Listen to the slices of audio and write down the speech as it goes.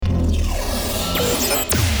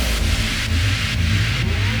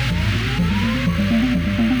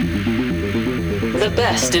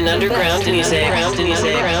best in underground music. The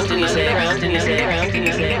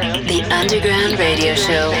Underground Radio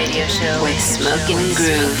Show with Smoking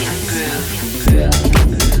Groove.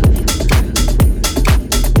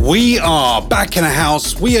 We are back in the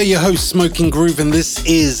house. We are your host, Smoking Groove, and this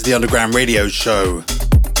is the Underground Radio Show.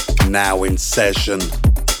 Now in session.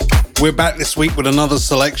 We're back this week with another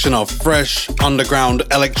selection of fresh underground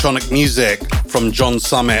electronic music from John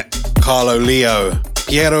Summit, Carlo Leo,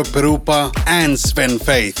 Piero Pirupa, and Sven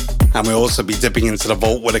Faith. And we'll also be dipping into the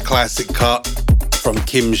vault with a classic cut from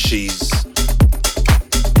Kim Shees.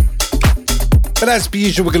 But as per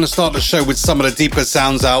usual, we're going to start the show with some of the deeper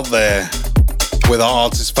sounds out there, with our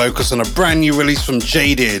artist focus on a brand new release from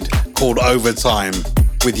Jaded called Overtime,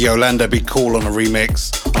 with Yolanda Be Cool on a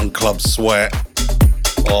remix on Club Sweat.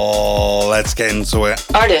 Oh, let's get into it.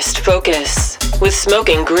 Artist Focus with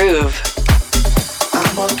Smoking Groove.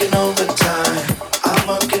 I'm working overtime. I'm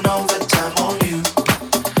working overtime on you.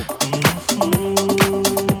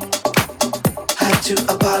 Have to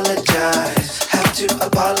apologize. Have to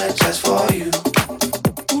apologize for you.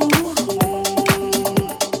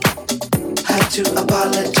 Have to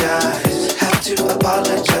apologize. Have to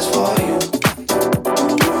apologize for you.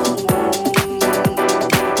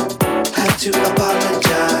 Have to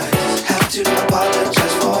apologize. Have to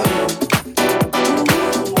apologize for you.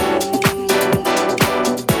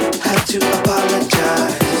 Have to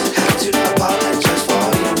apologize. Have to apologize for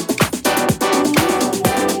you.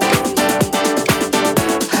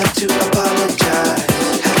 Have to apologize.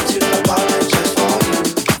 Have to apologize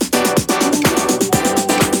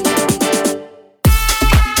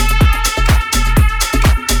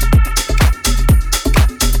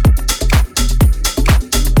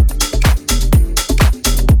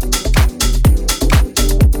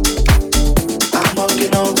for you. I'm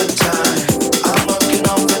working overtime. I'm working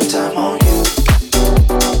overtime on you.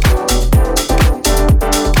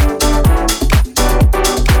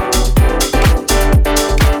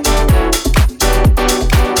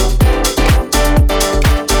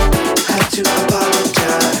 Have to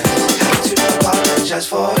apologize. Have to apologize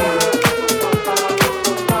for you.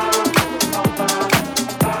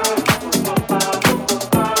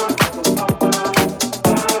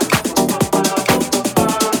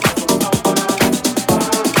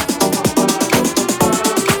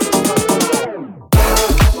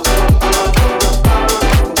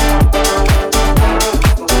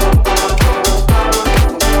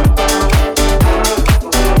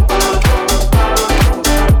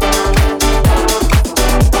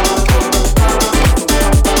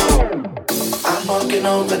 I'm working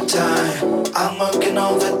overtime. I'm working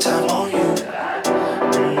overtime on you.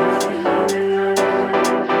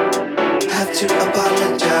 Have to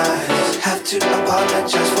apologize. Have to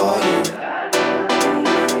apologize for you.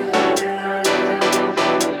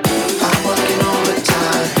 I'm working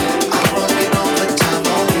overtime. I'm working overtime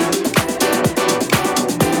on you.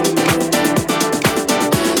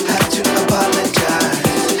 Have to apologize.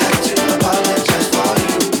 Have to apologize for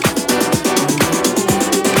you.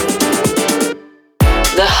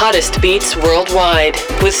 The hottest beats worldwide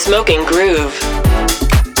with Smoking Groove.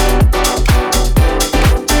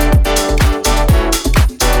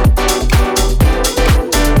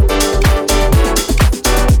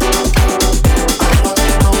 I'm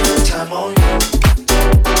working overtime on you.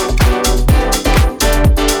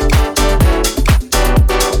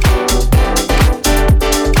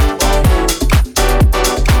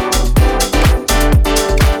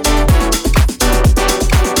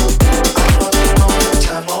 I'm working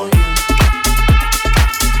overtime on you.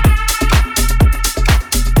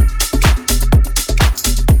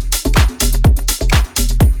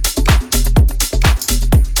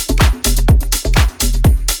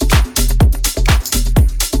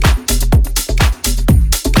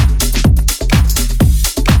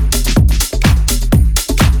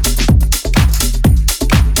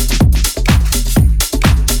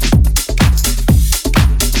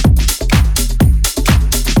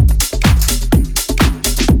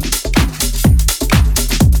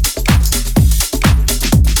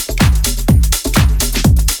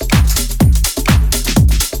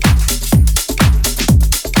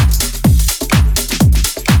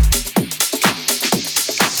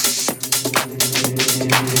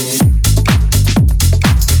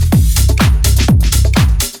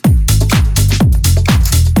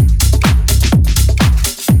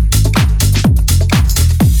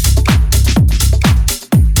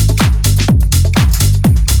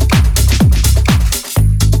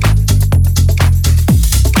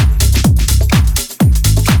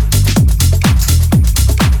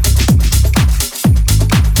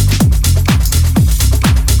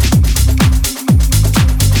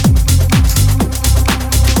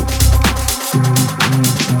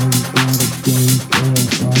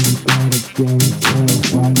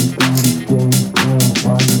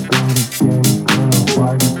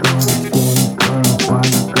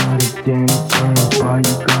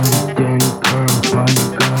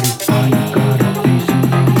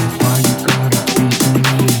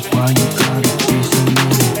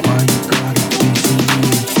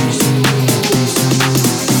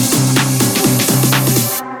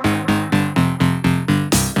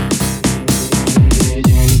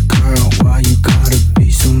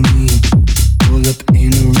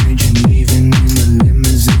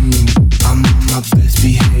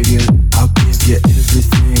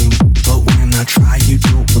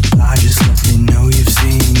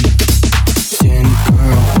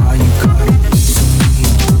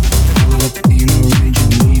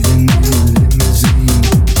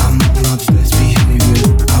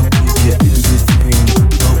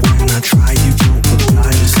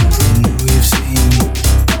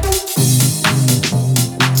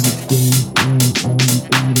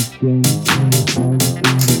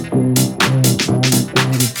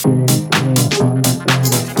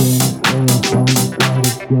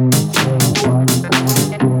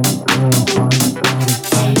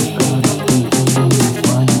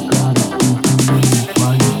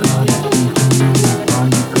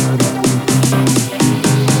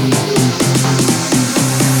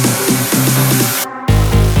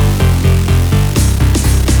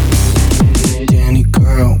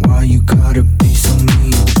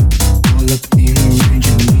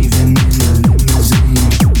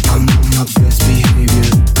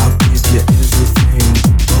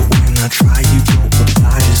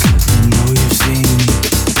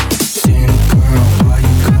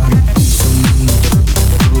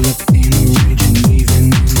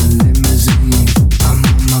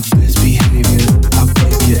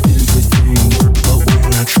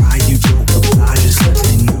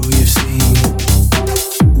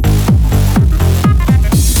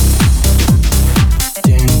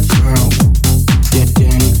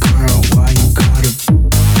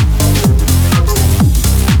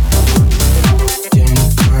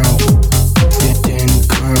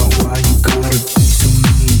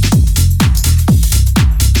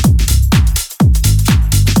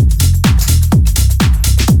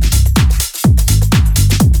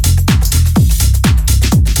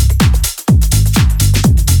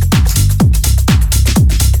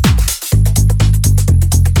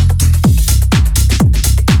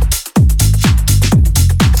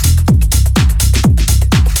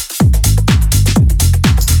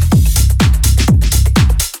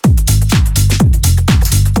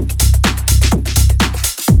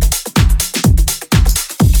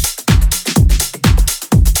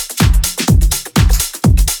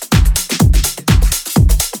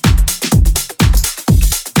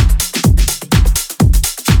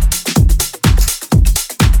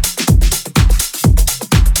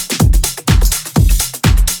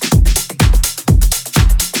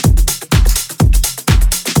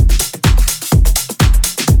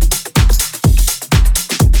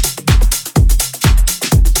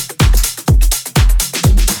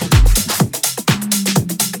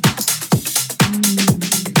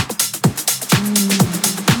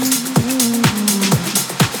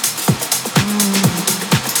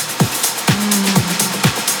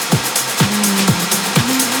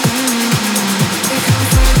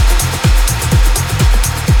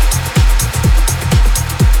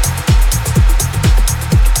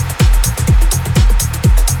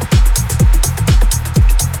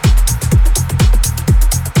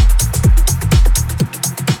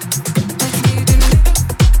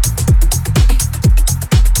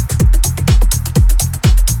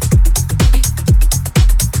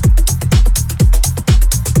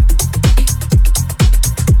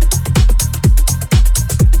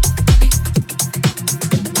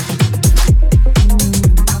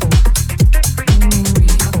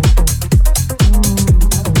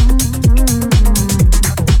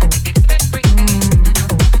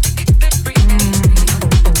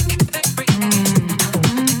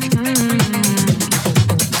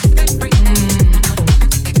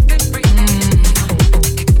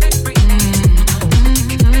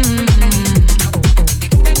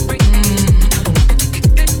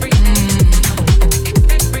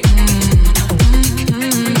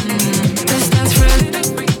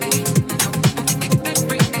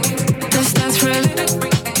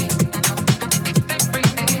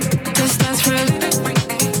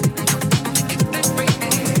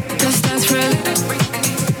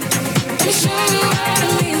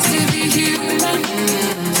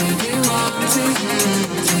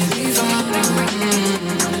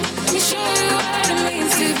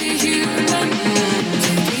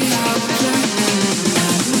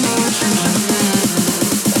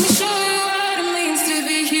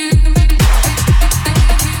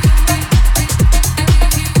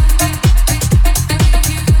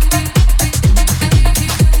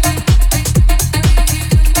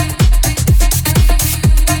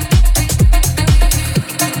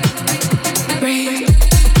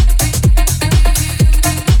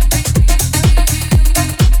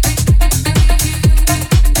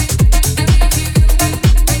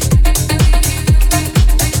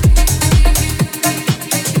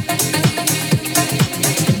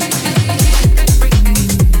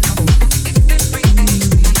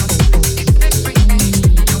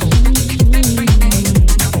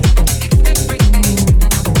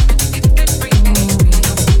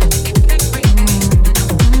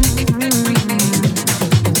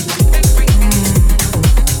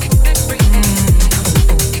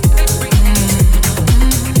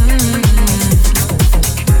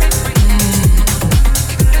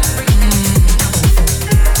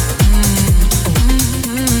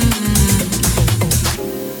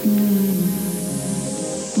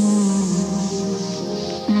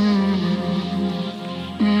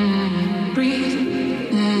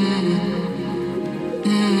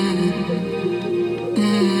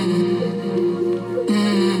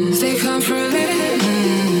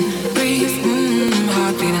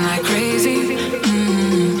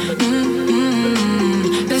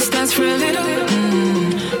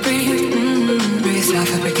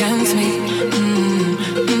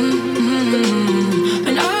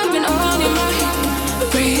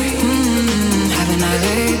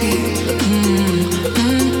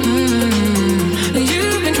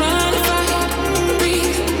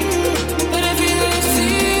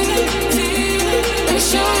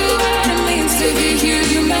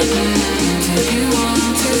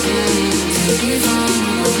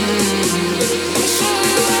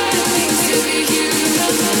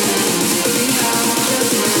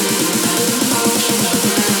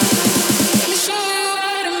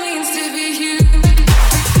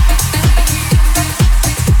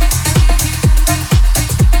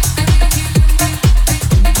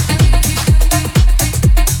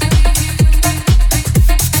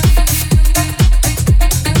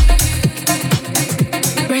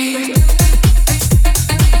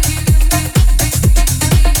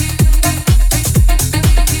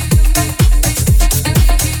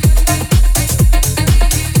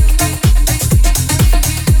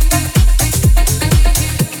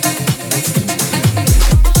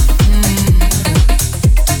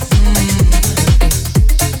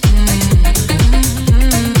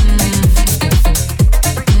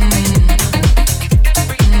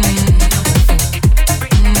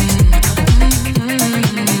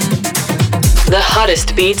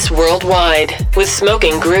 Hottest beats worldwide with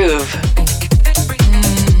Smoking Groove.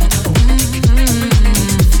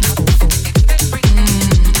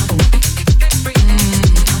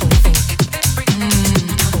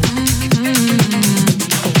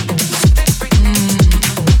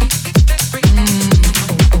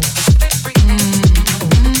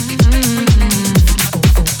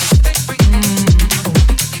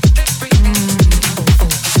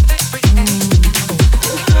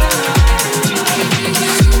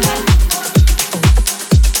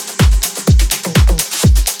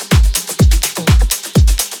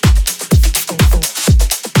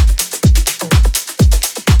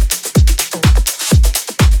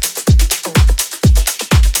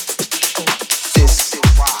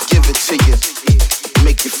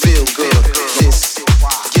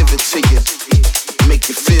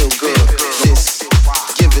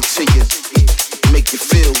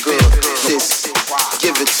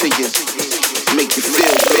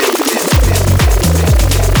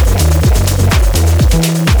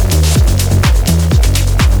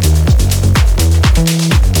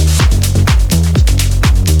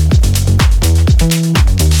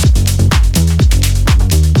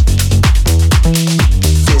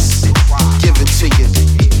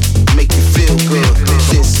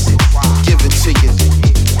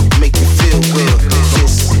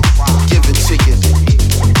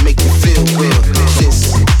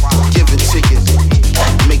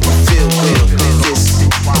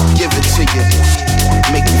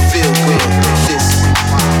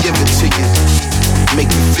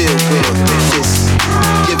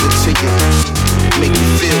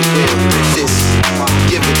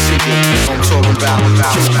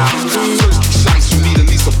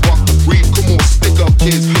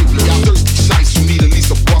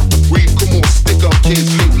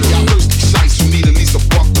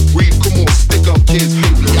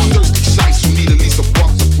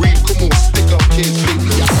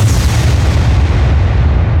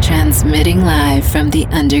 Transmitting live from the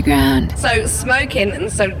underground. So smoking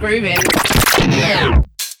and so grooving.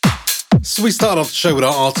 So we start off the show with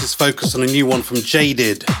our artist focus on a new one from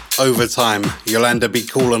Jaded, Overtime, Yolanda Be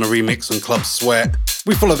Cool on a remix on Club Sweat.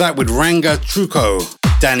 We follow that with Ranga Truco,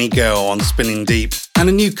 Danny Girl on Spinning Deep, and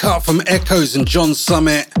a new cut from Echoes and John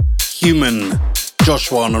Summit, Human,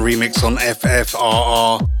 Joshua on a remix on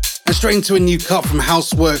FFRR, and straight into a new cut from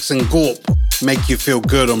Houseworks and Gorp, Make You Feel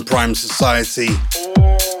Good on Prime Society.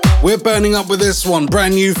 We're burning up with this one,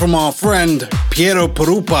 brand new from our friend Piero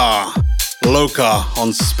Perupa, Loca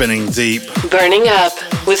on Spinning Deep. Burning up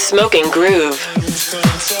with Smoking Groove.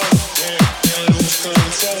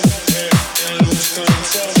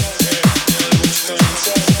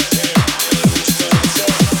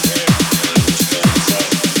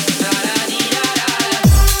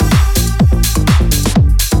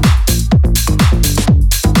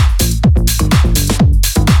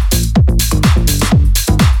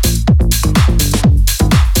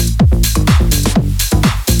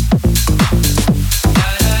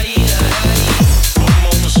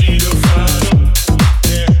 Mama, see the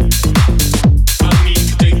fire.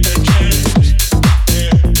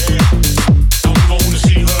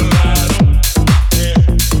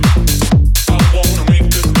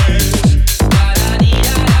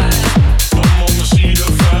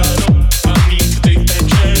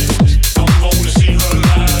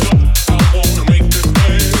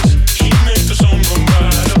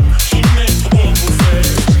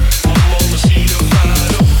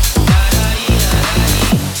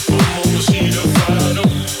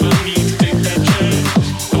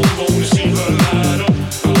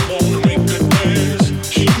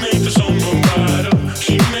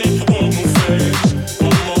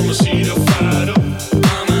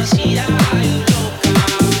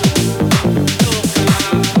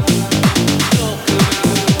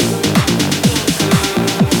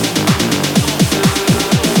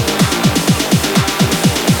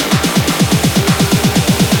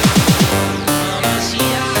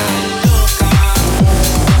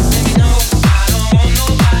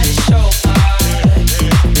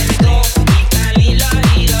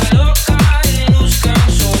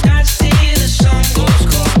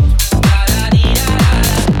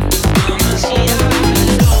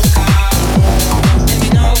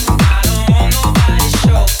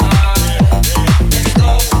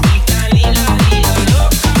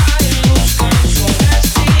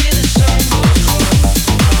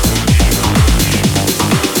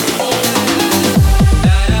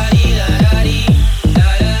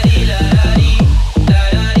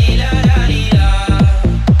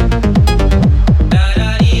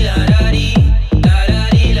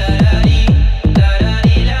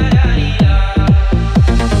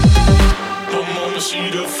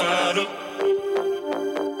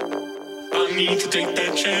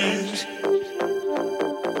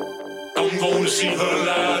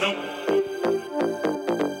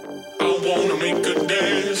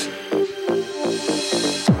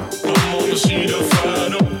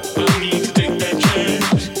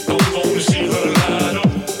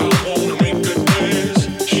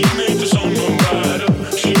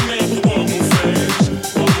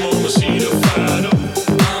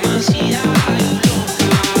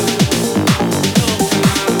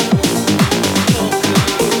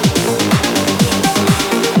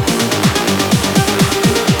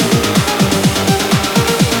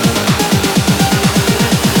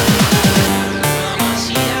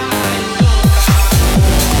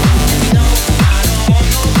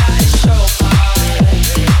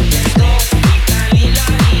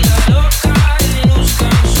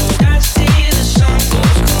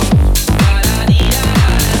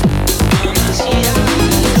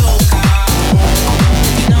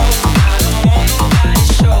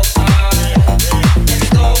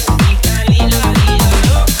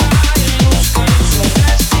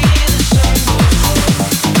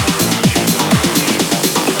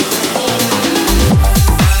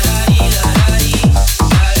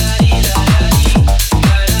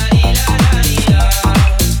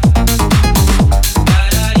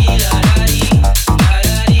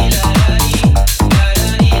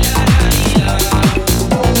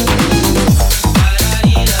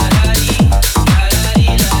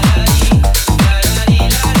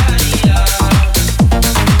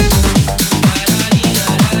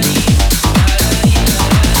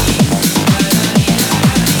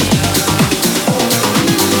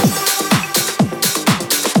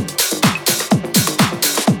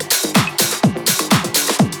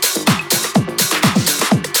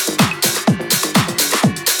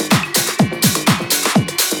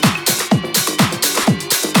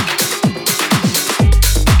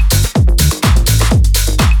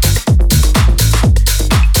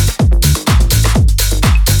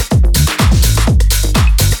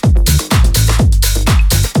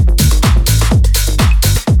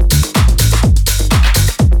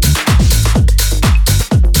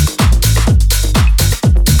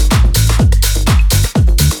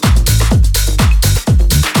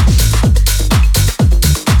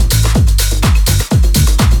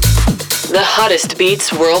 hottest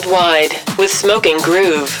beats worldwide with Smoking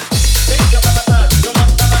Groove.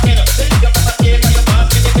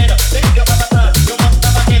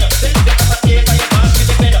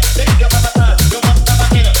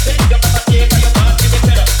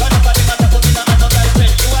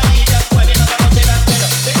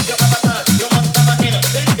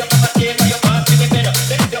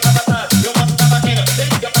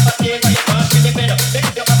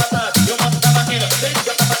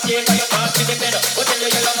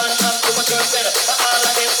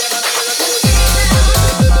 Better,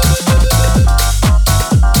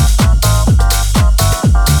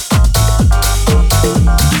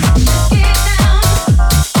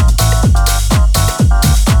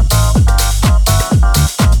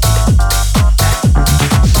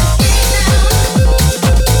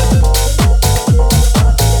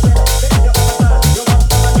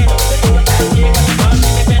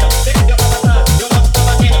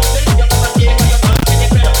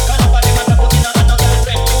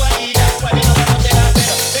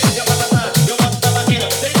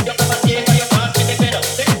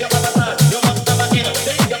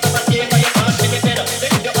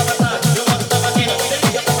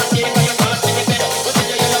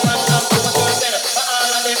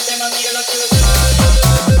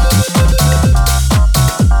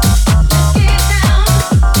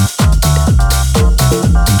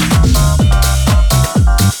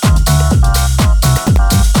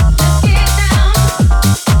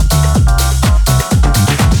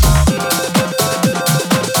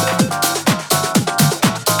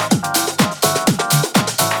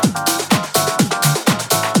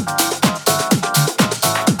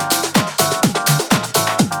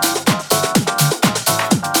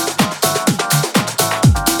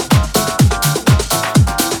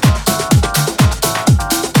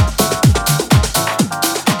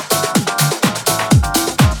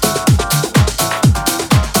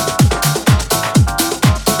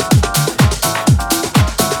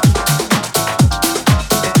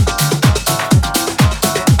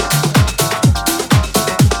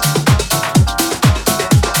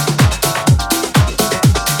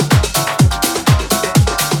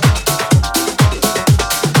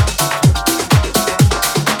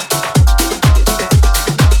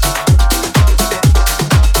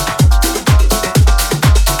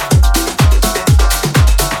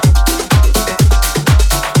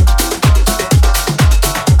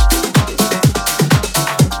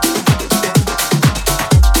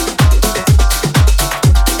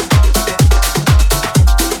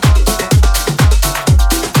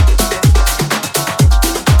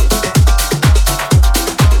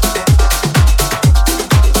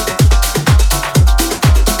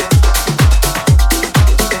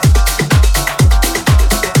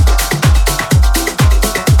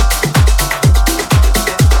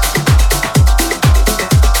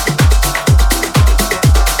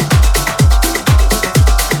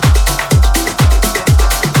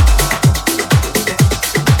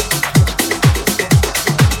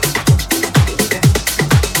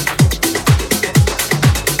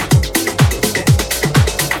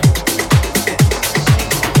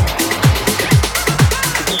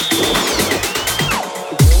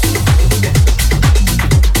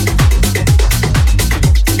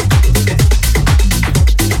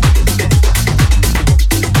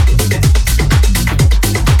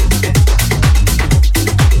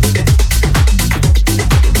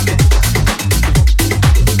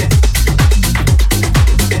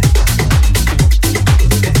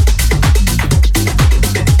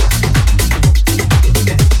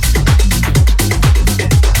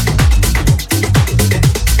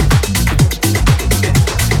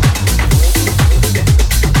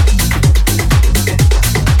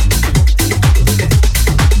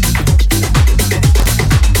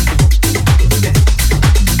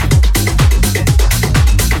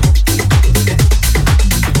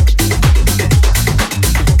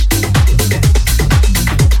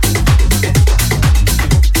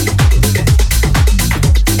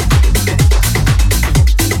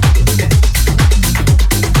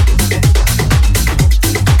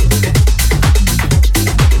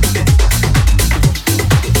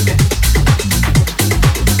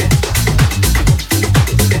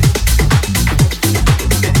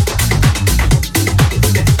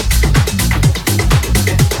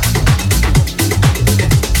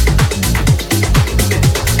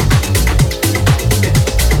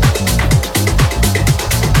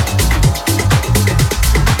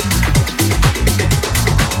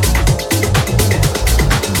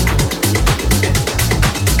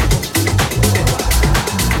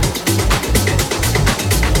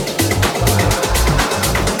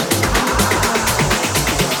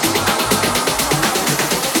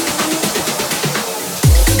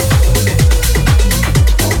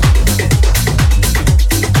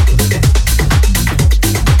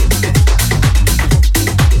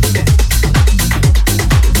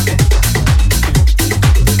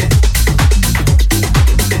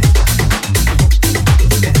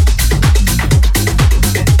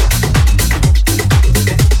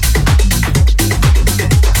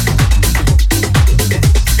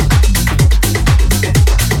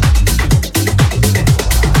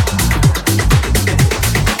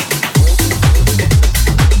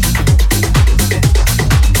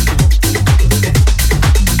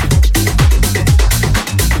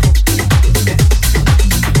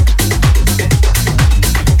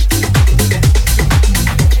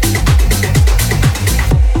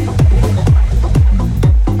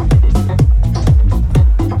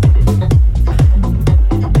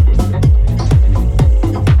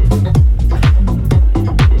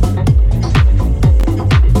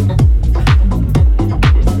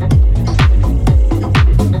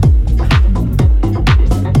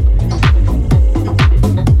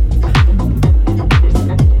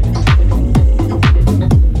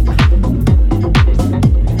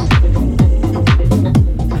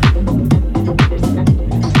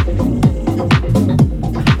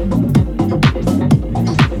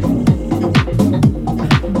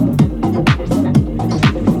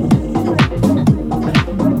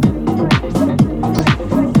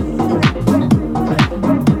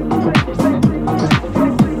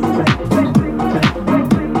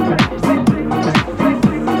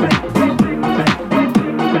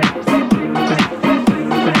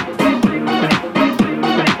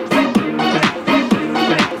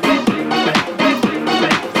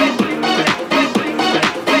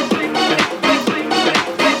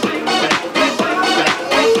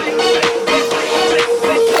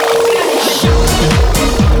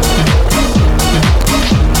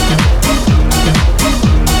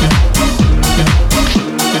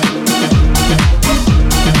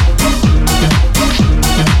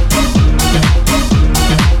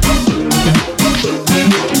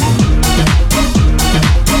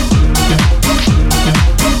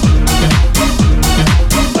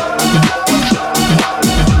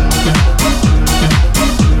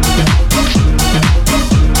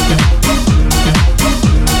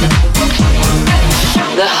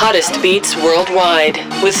 hottest beats worldwide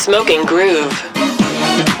with Smoking Groove.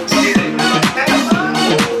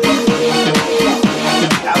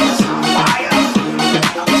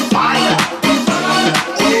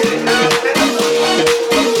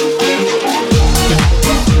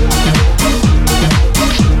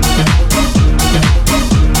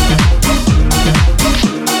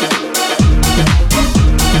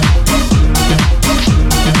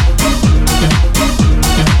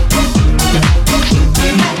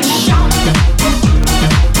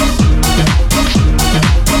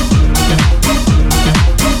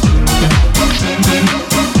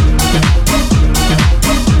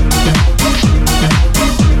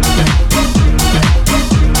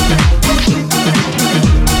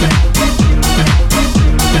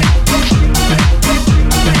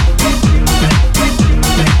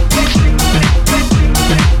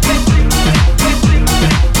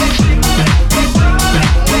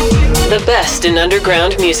 In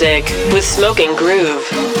underground music with Smoking Groove.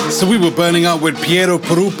 So we were burning up with Piero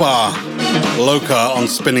Pirupa, Loca on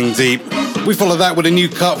Spinning Deep. We followed that with a new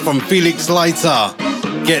cut from Felix Leiter,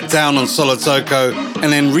 Get Down on Solotoko,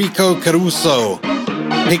 and Enrico Caruso,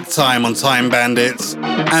 Pick Time on Time Bandits.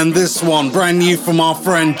 And this one, brand new from our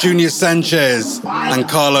friend Junior Sanchez and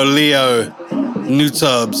Carlo Leo, New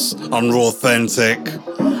Turbs on Raw Authentic.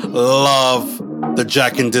 Love the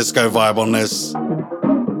Jack and Disco vibe on this.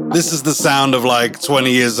 This is the sound of like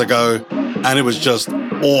 20 years ago, and it was just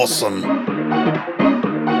awesome.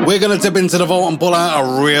 We're gonna dip into the vault and pull out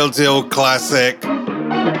a real deal classic.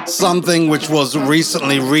 Something which was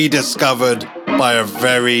recently rediscovered by a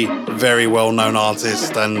very, very well-known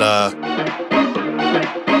artist, and I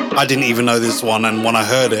didn't even know this one, and when I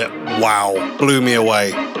heard it, wow, blew me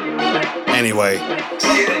away. Anyway,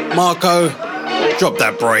 Marco, drop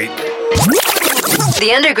that break.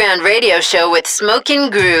 The Underground Radio Show with Smoking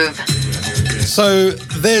Groove. So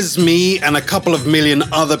there's me and a couple of million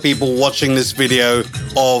other people watching this video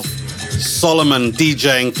of Solomon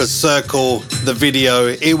DJing for Circle, the video.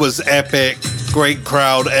 It was epic, great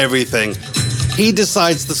crowd, everything. He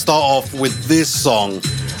decides to start off with this song,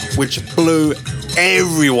 which blew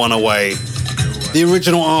everyone away. The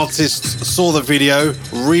original artists saw the video,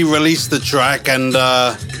 re-released the track, and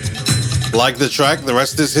like the track, the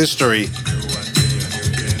rest is history.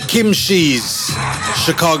 Kim Shees,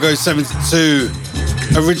 Chicago 72,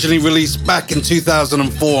 originally released back in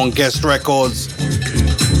 2004 on Guest Records.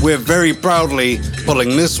 We're very proudly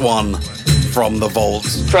pulling this one from the vault.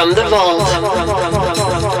 From the vault.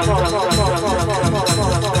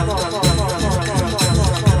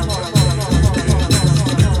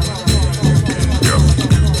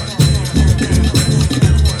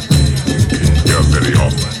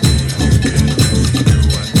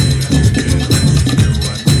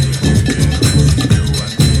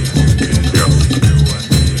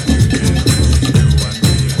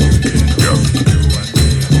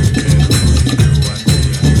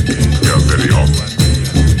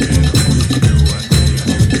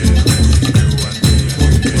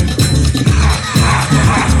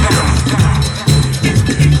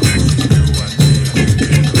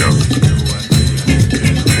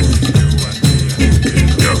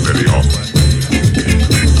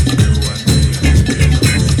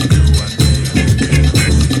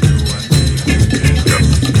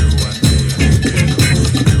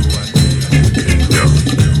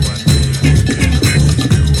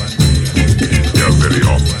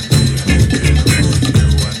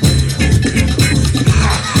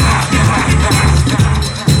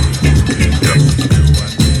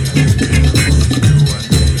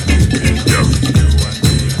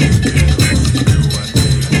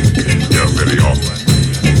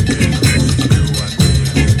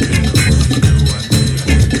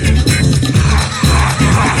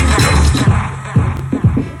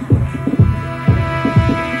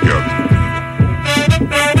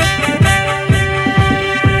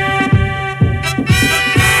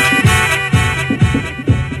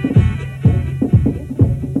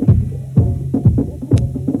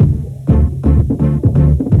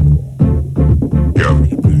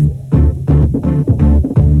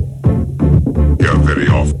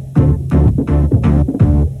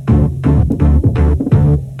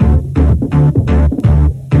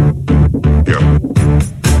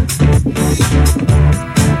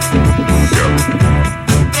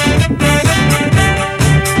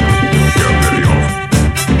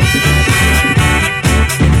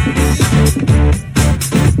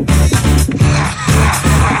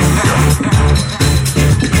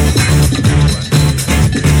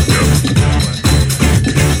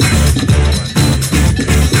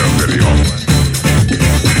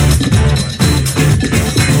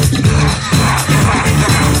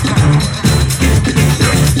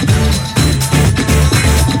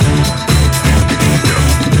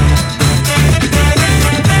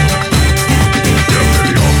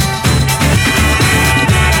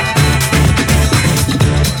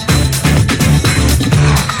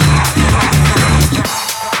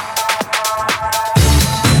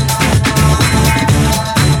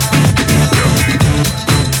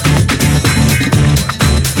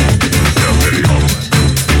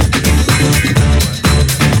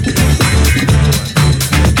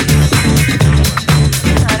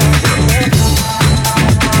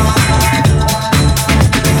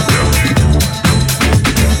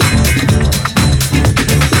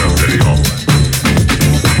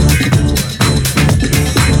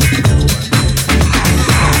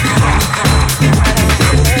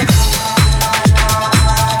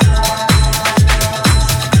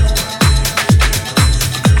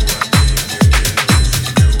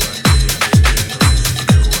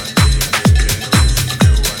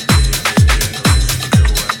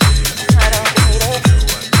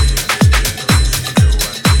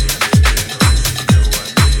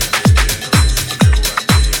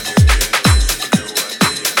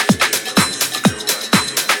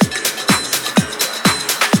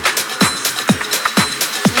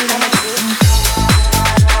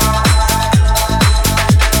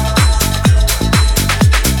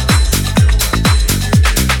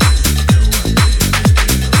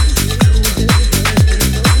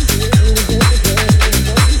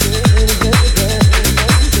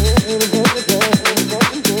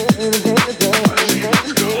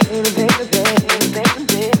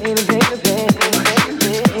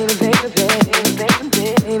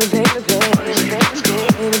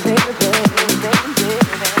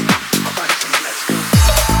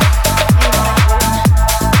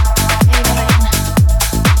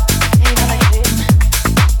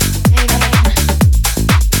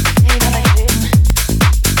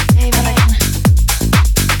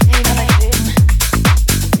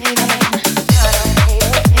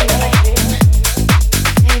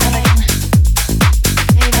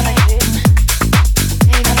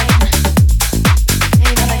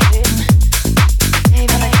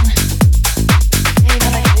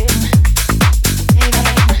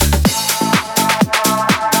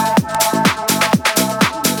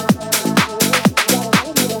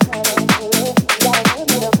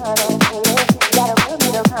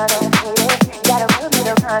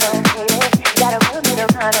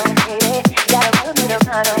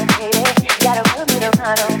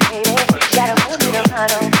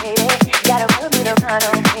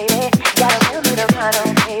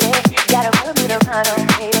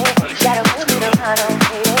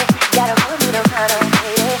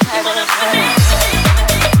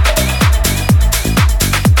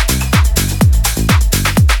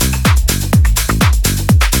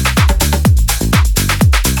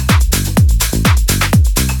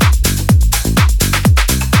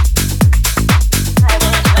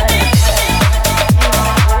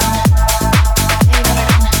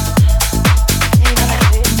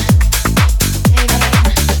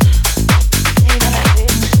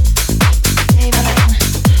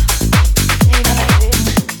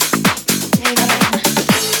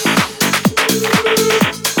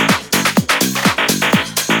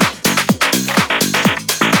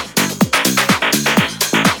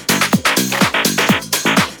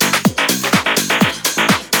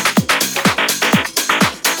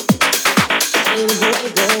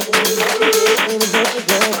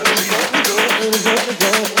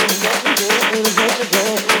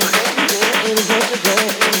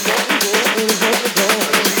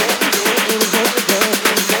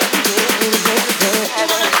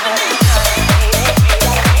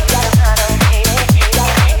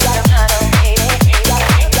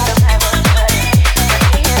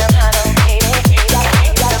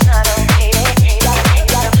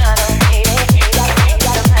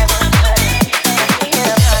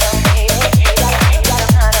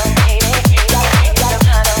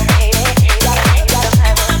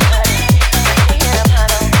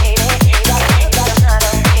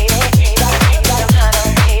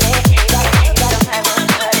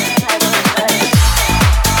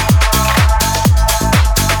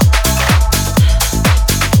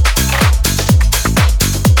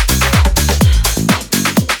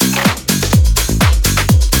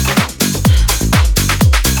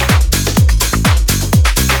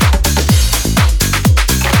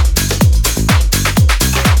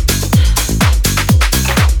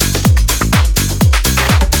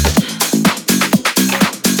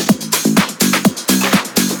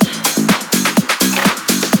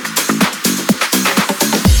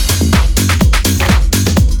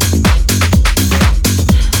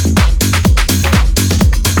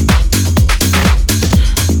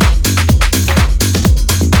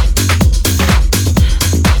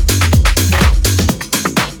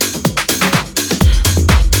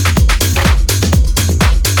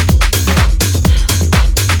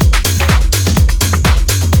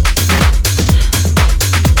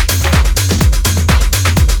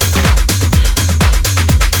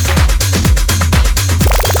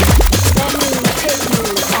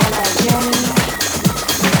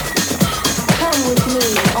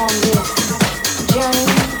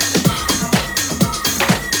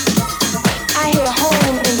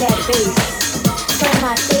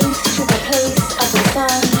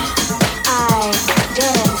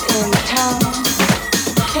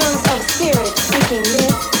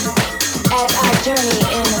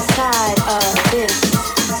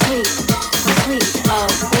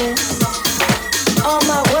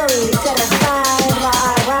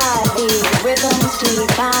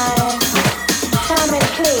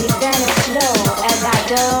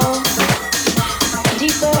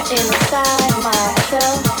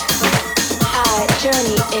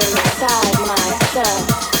 inside myself.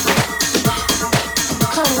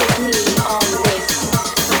 Come with me on this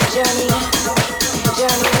journey,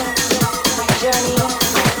 journey, journey,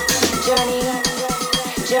 journey,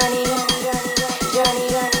 journey,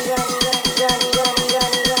 journey,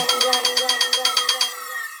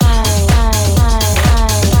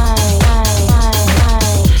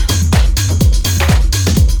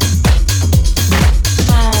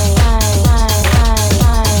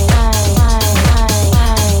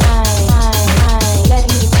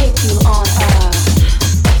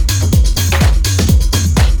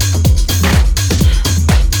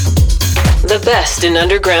 best in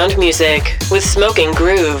underground music with Smoking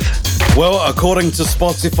Groove. Well, according to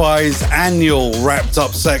Spotify's annual Wrapped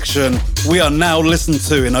Up section, we are now listened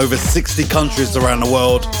to in over 60 countries around the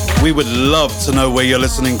world. We would love to know where you're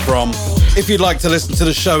listening from. If you'd like to listen to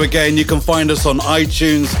the show again, you can find us on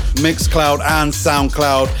iTunes, Mixcloud and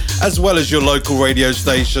SoundCloud, as well as your local radio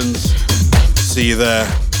stations. See you there.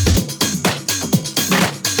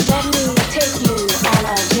 Let me take you on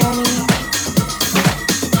a journey.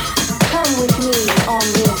 Come with me on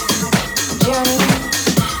this journey.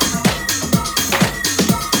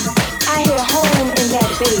 I hear home in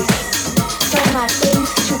that bass. Turn my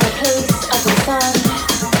face to the place of the sun.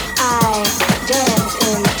 I dance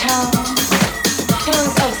in tongues,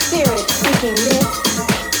 tongues of spirit speaking lips,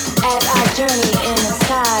 as I journey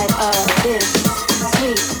inside of this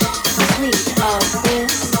sweet, sweet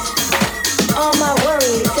abyss. All my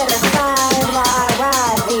worries set aside while I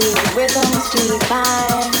ride these rhythms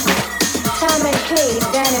divine. Time and place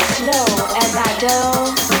vanish slow as I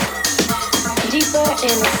delve deeper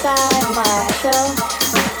inside myself.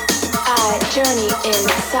 I journey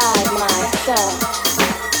inside myself.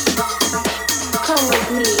 Come with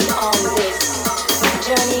me on this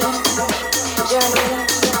journey, journey,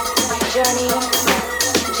 journey,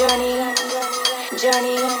 journey,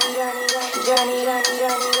 journey, journey,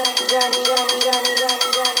 journey, journey.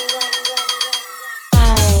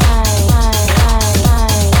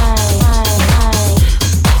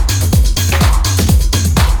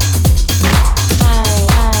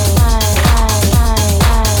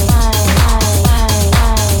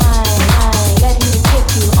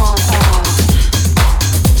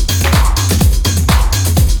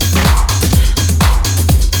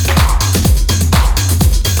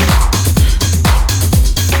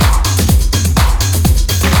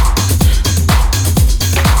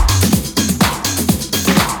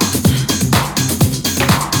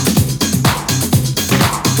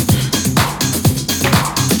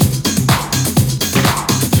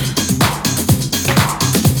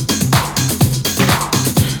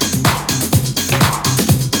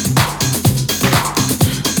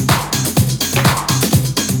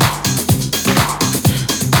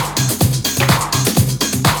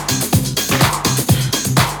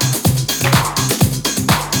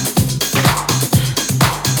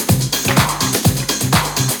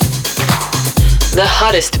 The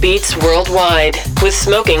hottest beats worldwide with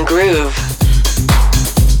Smoking Groove.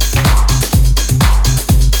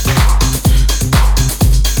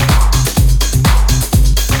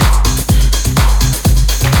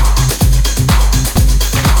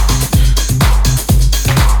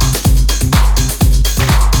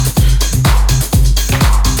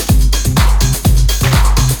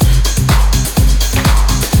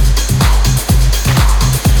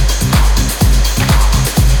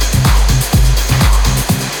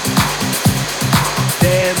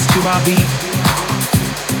 My beat.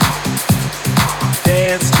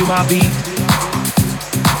 Dance to my beat.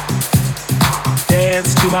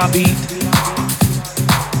 Dance to my beat.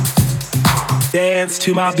 Dance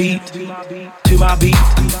to my beat. To my beat. To my beat.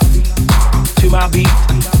 To my beat.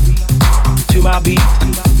 To my beat.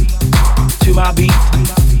 To my beat.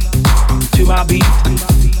 To my beat.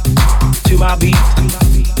 To my beat.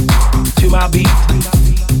 To my beat. To my beat.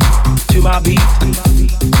 To my beat, to my beat,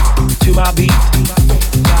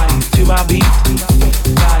 to my beat,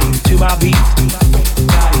 to my beat,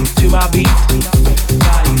 to my beat, to my beat, to my beat,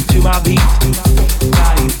 to my beat,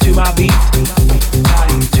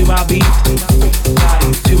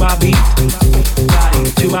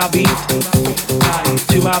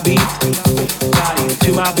 to my beat, to my beat, to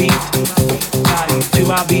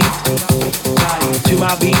my beat, to my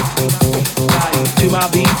beat, to my beat, to my beat, to my beat. To my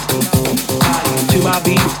beat, to my beat, to my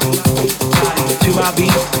beat, to my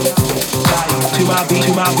beat, to my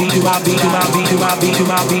beat, to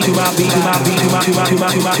my beat, to my beat, to my beat, to my to my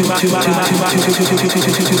to my to my to my to my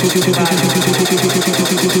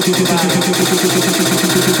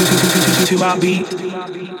to my beat,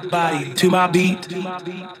 body, to my beat,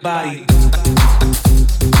 body.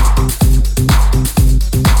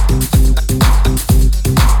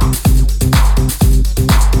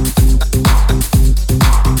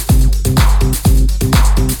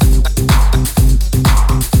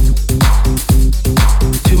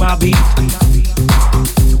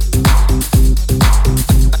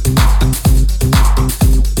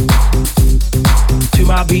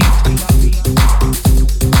 my beat.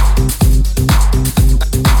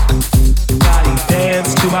 Body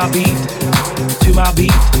dance to my beat, to my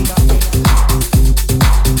beat.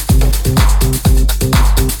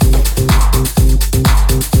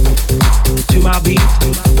 To my beat.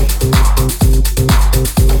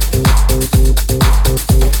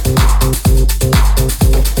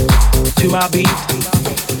 To my beat.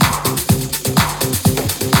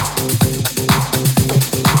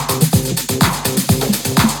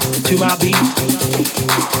 To my beat.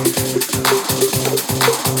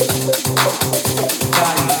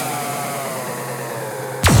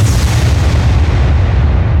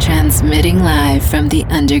 Transmitting live from the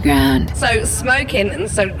underground. So smoking and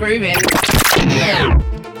so grooving.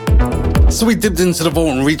 So we dipped into the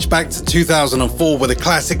vault and reached back to 2004 with a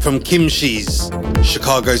classic from Kimchi's,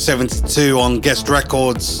 Chicago 72 on Guest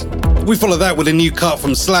Records. We followed that with a new cut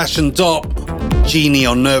from Slash and Dop, Genie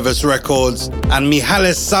on Nervous Records, and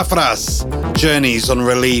Mihalis Safras, Journeys on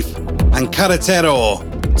Relief, and Carretero,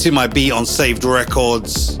 To My Beat on Saved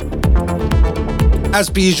Records. As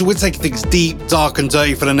per usual, we're taking things deep, dark and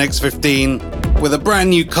dirty for the next 15, with a brand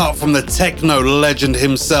new cut from the techno legend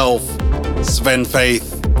himself, Sven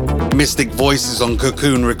Faith, Mystic Voices on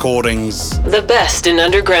Cocoon Recordings. The best in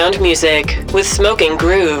underground music with Smoking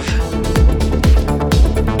Groove.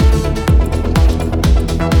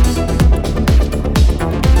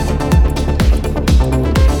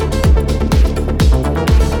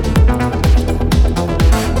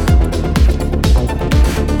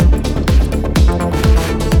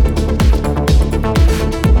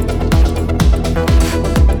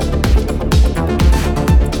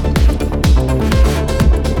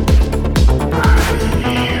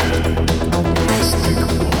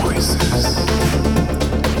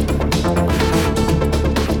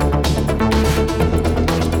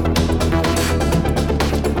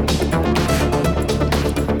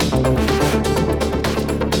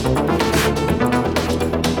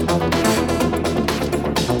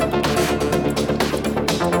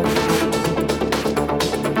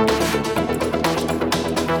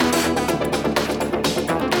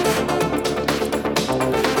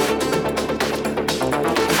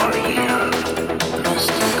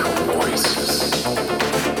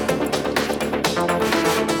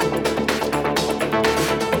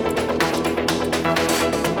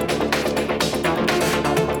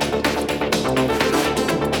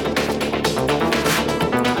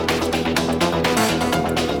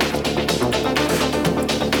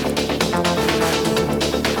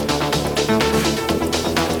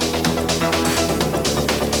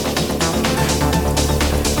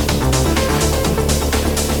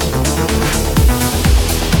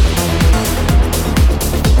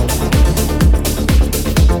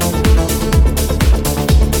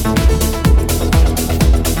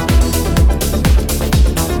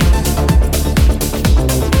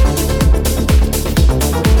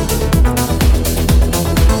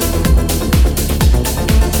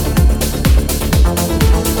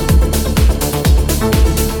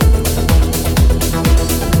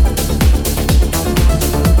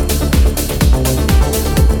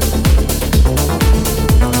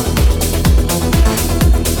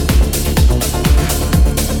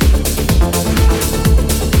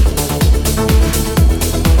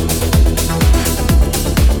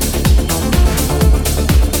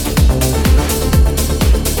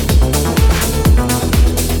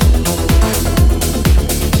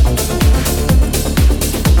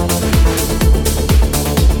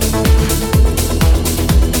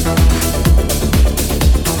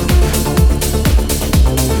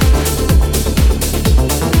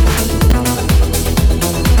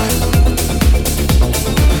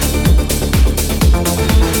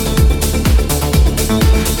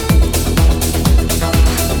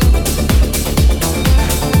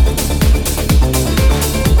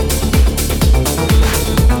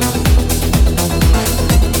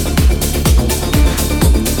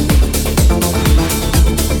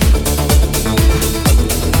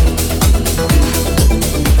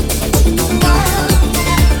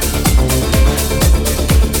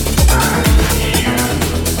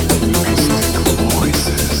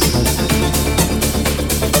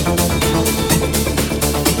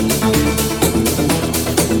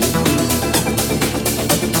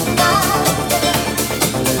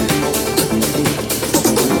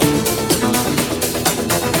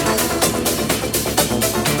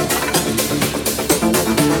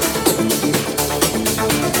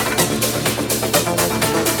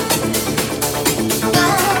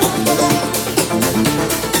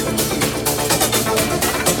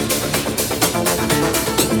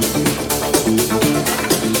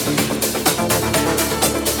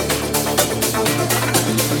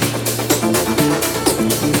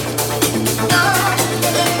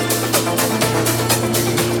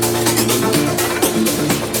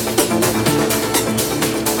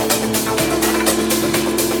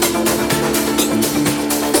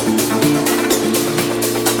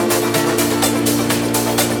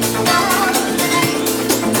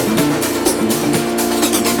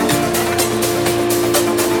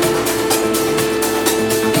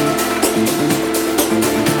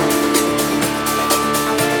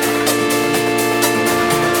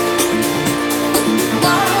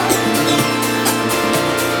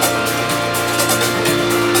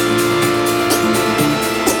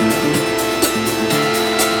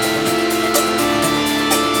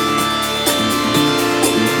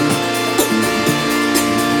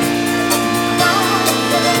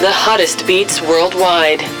 hottest beats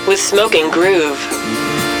worldwide with Smoking Groove.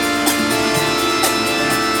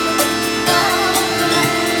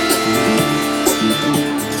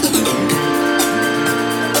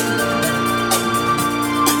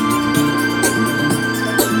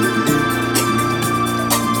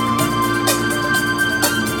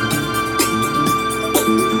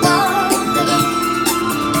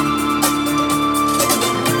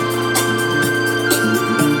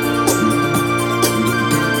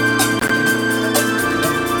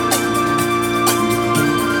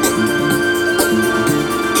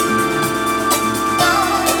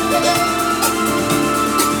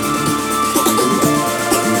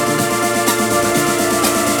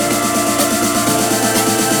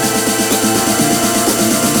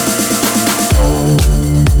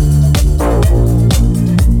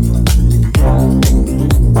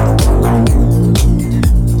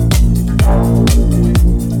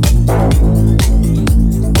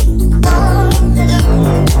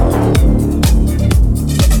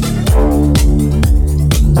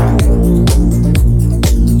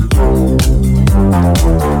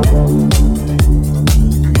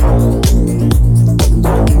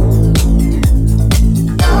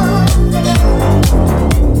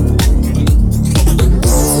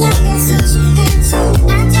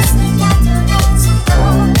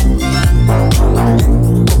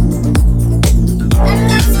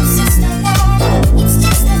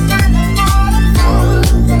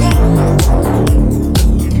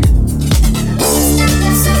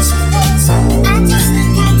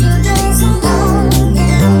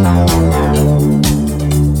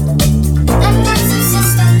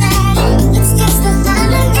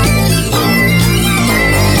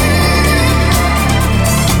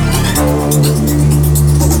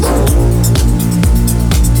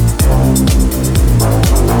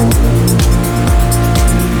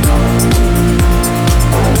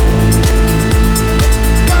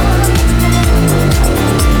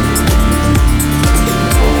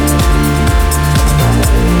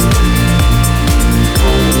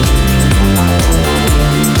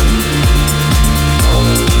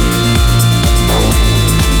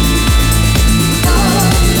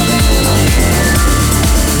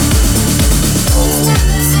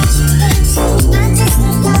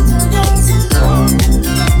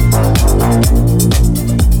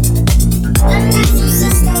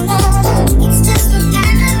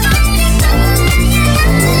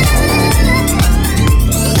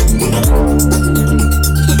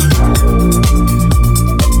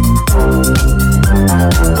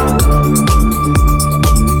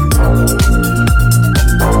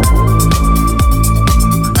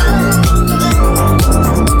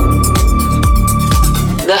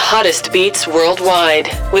 Hottest beats worldwide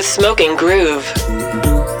with Smoking Groove.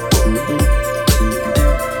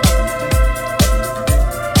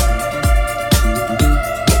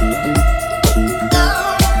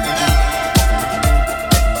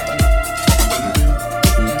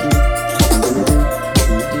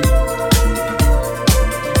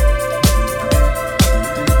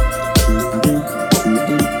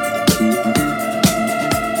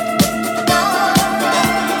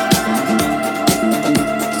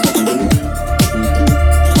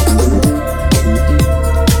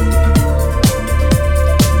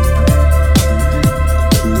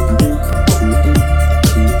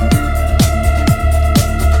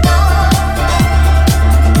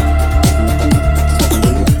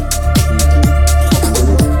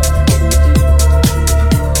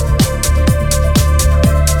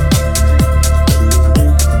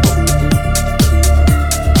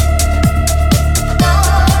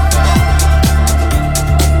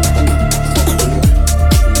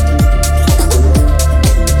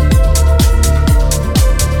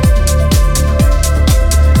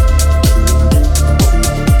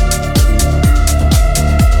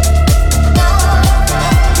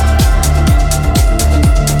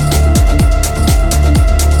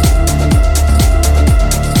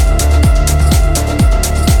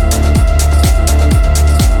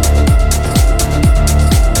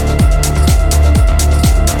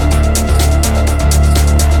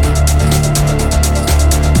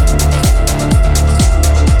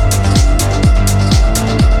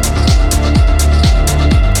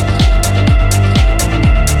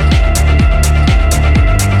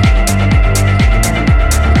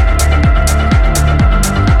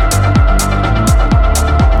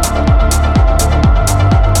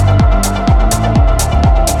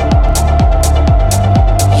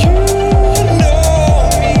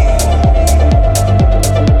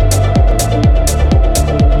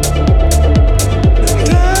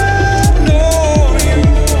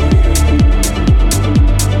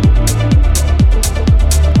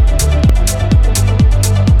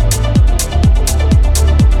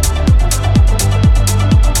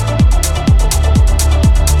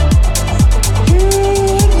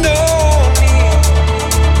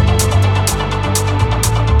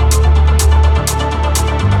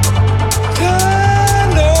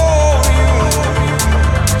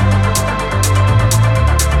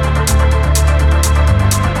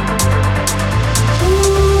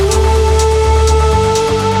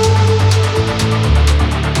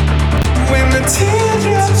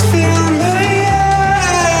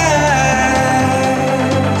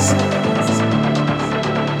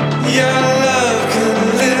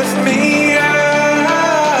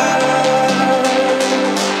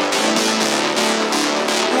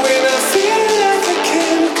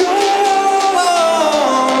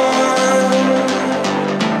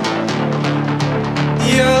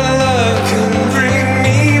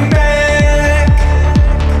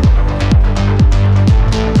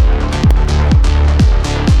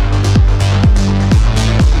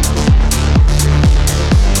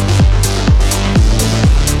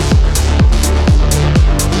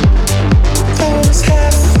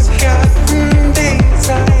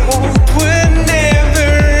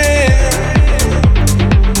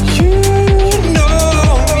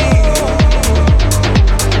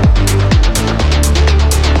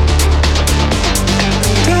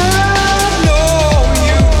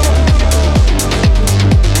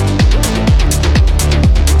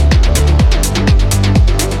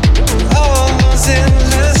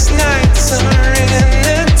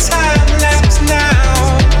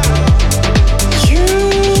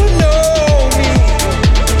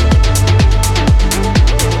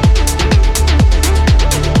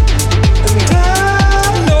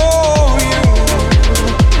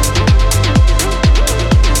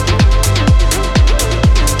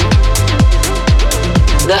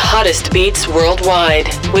 hottest beats worldwide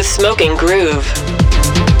with Smoking Groove.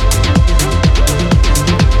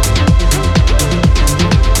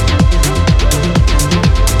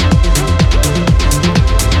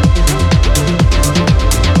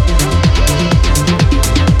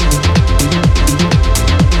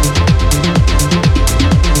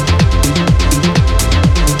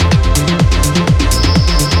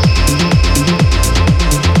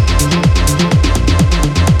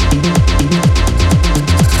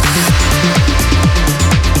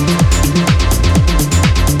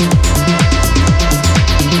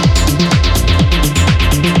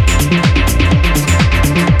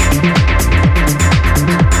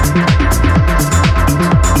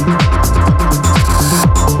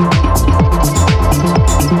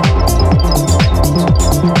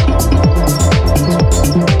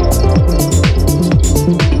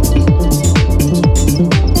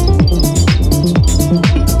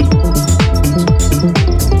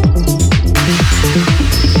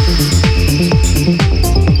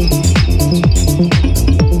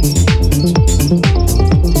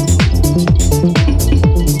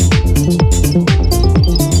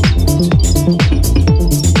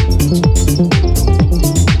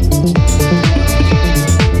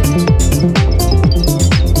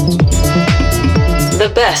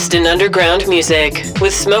 Best in underground music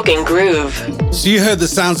with Smoking Groove. So you heard the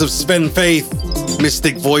sounds of Sven Faith,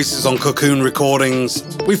 Mystic Voices on Cocoon Recordings.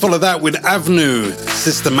 We follow that with Avnu,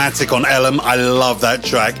 Systematic on Elm. I love that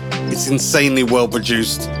track. It's insanely well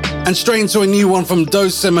produced. And straight into a new one from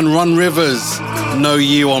Dosim and Run Rivers, Know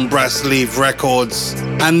You on Brass Leaf Records.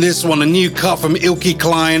 And this one, a new cut from Ilky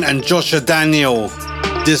Klein and Joshua Daniel,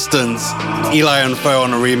 Distance, Eli and Foe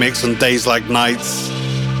on a remix on Days Like Nights.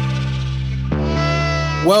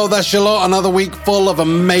 Well, that's your lot. Another week full of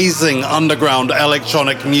amazing underground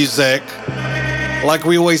electronic music. Like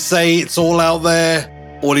we always say, it's all out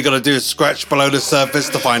there. All you gotta do is scratch below the surface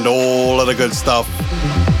to find all of the good stuff.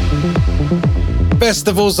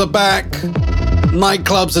 Festivals are back.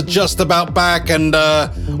 Nightclubs are just about back, and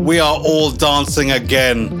we are all dancing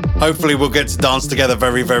again. Hopefully we'll get to dance together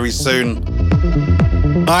very, very soon.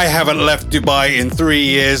 I haven't left Dubai in 3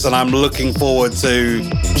 years, and I'm looking forward to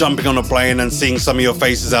jumping on a plane and seeing some of your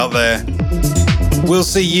faces out there. We'll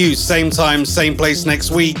see you same time, same place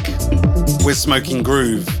next week with Smoking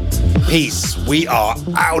Groove. Peace. We are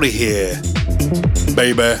out of here,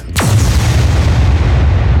 baby.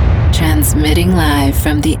 Transmitting live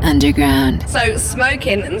from the underground. So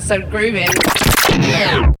smoking and so grooving.